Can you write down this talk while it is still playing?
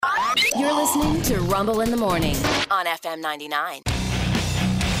You're listening to Rumble in the Morning on FM 99.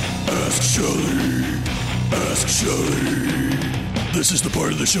 Ask Shelly. Ask Shelly. This is the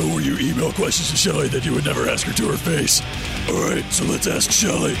part of the show where you email questions to Shelly that you would never ask her to her face. All right, so let's ask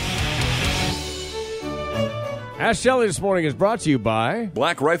Shelly. Ask Shelly this morning is brought to you by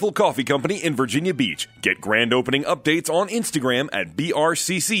Black Rifle Coffee Company in Virginia Beach. Get grand opening updates on Instagram at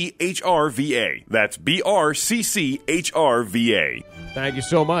BRCCHRVA. That's BRCCHRVA. Thank you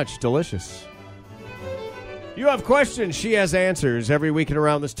so much. Delicious. You have questions. She has answers. Every week and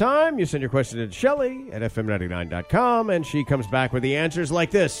around this time, you send your question to Shelly at FM99.com, and she comes back with the answers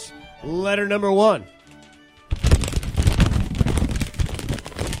like this. Letter number 1.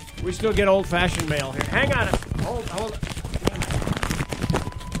 We still get old-fashioned mail here. Hang on. Hold.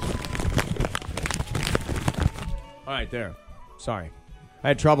 All right, there. Sorry. I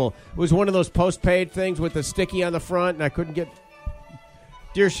had trouble. It was one of those postpaid things with the sticky on the front, and I couldn't get...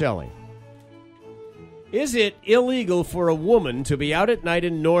 Dear Shelly, is it illegal for a woman to be out at night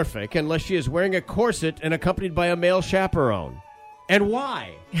in Norfolk unless she is wearing a corset and accompanied by a male chaperone? And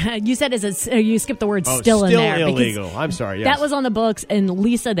why? You said you skipped the word still in there. Still illegal. I'm sorry, yes. That was on the books, and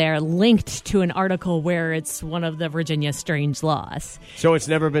Lisa there linked to an article where it's one of the Virginia strange laws. So it's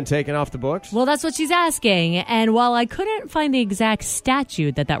never been taken off the books? Well, that's what she's asking. And while I couldn't find the exact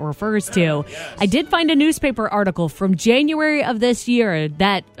statute that refers to, yes. I did find a newspaper article from January of this year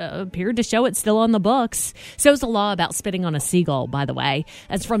that appeared to show it's still on the books. So it's a law about spitting on a seagull, by the way.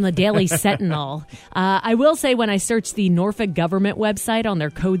 That's from the Daily Sentinel. I will say when I searched the Norfolk government website on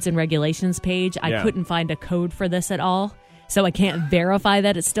their codes and regulations page, I couldn't find a code for this at all. So I can't verify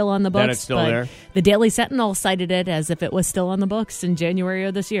that it's still on the books. That it's still there? The Daily Sentinel cited it as if it was still on the books in January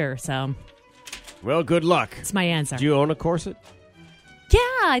of this year. So, well, good luck. That's my answer. Do you own a corset? Yeah,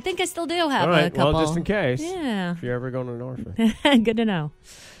 I think I still do have a couple. Well, just in case. Yeah. If you're ever going to Norfolk. Good to know.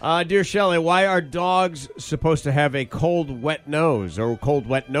 Dear Shelly, why are dogs supposed to have a cold, wet nose or cold,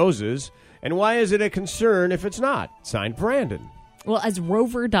 wet noses? And why is it a concern if it's not? Signed, Brandon. Well, as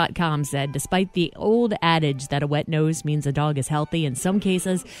Rover.com said, despite the old adage that a wet nose means a dog is healthy, in some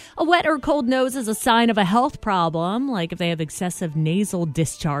cases, a wet or cold nose is a sign of a health problem, like if they have excessive nasal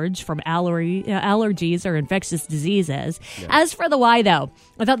discharge from allergies or infectious diseases. Yeah. As for the why, though,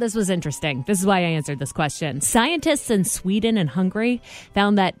 I thought this was interesting. This is why I answered this question. Scientists in Sweden and Hungary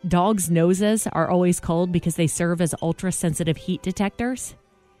found that dogs' noses are always cold because they serve as ultra-sensitive heat detectors.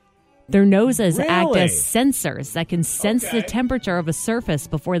 Their noses act as sensors that can sense the temperature of a surface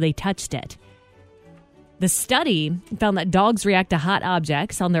before they touched it. The study found that dogs react to hot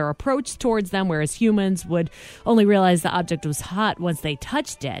objects on their approach towards them, whereas humans would only realize the object was hot once they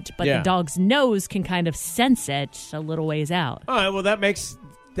touched it. But the dog's nose can kind of sense it a little ways out. All right, well, that makes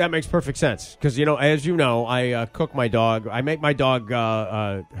perfect sense. Because, as you know, I cook my dog. I make my dog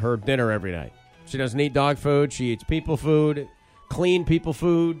her dinner every night. She doesn't eat dog food. She eats people food, clean people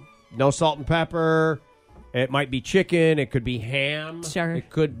food. No salt and pepper. It might be chicken. It could be ham. Sure. It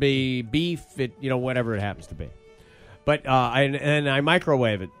could be beef. Whatever it happens to be. But I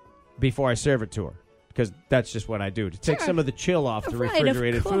microwave it before I serve it to her because that's just what I do to take some of the chill off the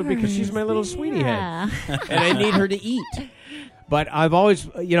refrigerated food because she's my little sweetie head and I need her to eat. But I've always,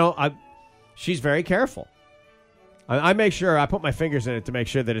 she's very careful. I make sure I put my fingers in it to make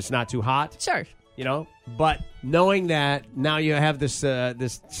sure that it's not too hot. Sure. But knowing that now you have this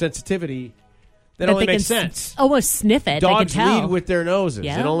sensitivity that only makes sense. Almost sniff it. Dogs they can tell. lead with their noses.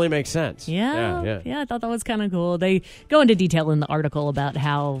 Yeah. It only makes sense. Yeah, I thought that was kind of cool. They go into detail in the article about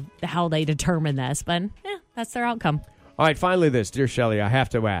how they determine this, but that's their outcome. All right, finally this. Dear Shelly, I have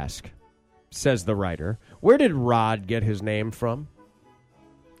to ask, says the writer, where did Rod get his name from?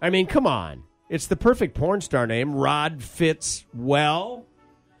 I mean, come on. It's the perfect porn star name. Rod fits well.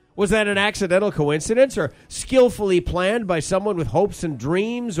 Was that an accidental coincidence or skillfully planned by someone with hopes and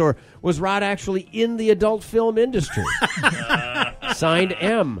dreams, or was Rod actually in the adult film industry? Signed,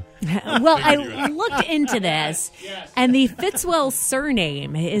 M. Well, I looked into this, and the Fitzwell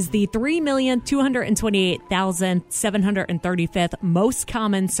surname is the 3,228,735th most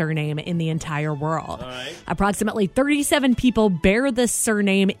common surname in the entire world. Right. Approximately 37 people bear this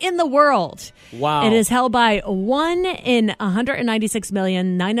surname in the world. Wow. It is held by 1 in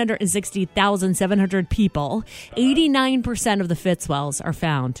 196,960,700 people. 89% of the Fitzwells are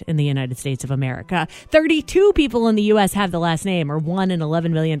found in the United States of America. 32 people in the U.S. have the last name, or 1 in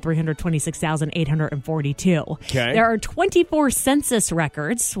 11,326,842. Okay. There are 24 census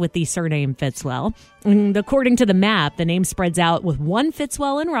records with the surname Fitzwell. And according to the map, the name spreads out with 1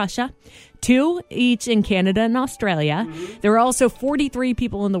 Fitzwell in Russia, 2 each in Canada and Australia. There are also 43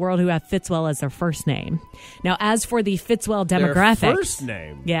 people in the world who have Fitzwell as their first name. Now, as for the Fitzwell demographics... Their first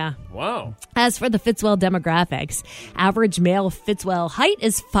name? Yeah. Wow. As for the Fitzwell demographics, average male Fitzwell height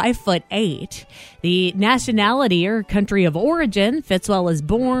is 5'8". The nationality or country of origin, Fitzwell is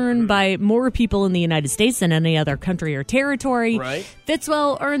born by more people in the United States than any other country or territory. Right.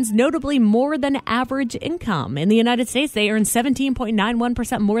 Fitzwell earns notably more than average income. In the United States, they earn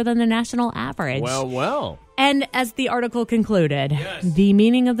 17.91% more than the national average. Well. And as the article concluded, the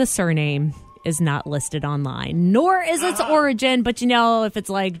meaning of the surname is not listed online, nor is its origin. But, if it's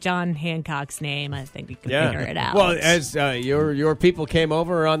like John Hancock's name, I think we can figure it out. Well, as your people came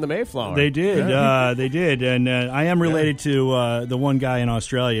over on the Mayflower. They did. They did. And I am related to the one guy in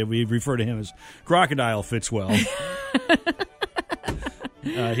Australia. We refer to him as Crocodile Fitzwell.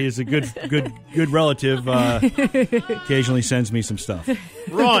 He's a good relative. Occasionally sends me some stuff.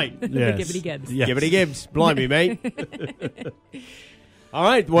 Right. Yes. Gibbity Gibbs. Yes. Gibbity Gibbs. Blimey, mate. All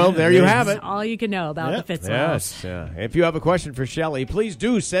right. Well, there you have it. That's all you can know about the Fitzwells. Yes. If you have a question for Shelley, please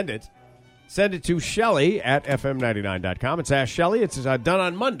do send it. Send it to Shelley at fm99.com. It's Ask Shelley. It's done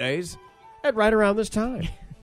on Mondays at right around this time.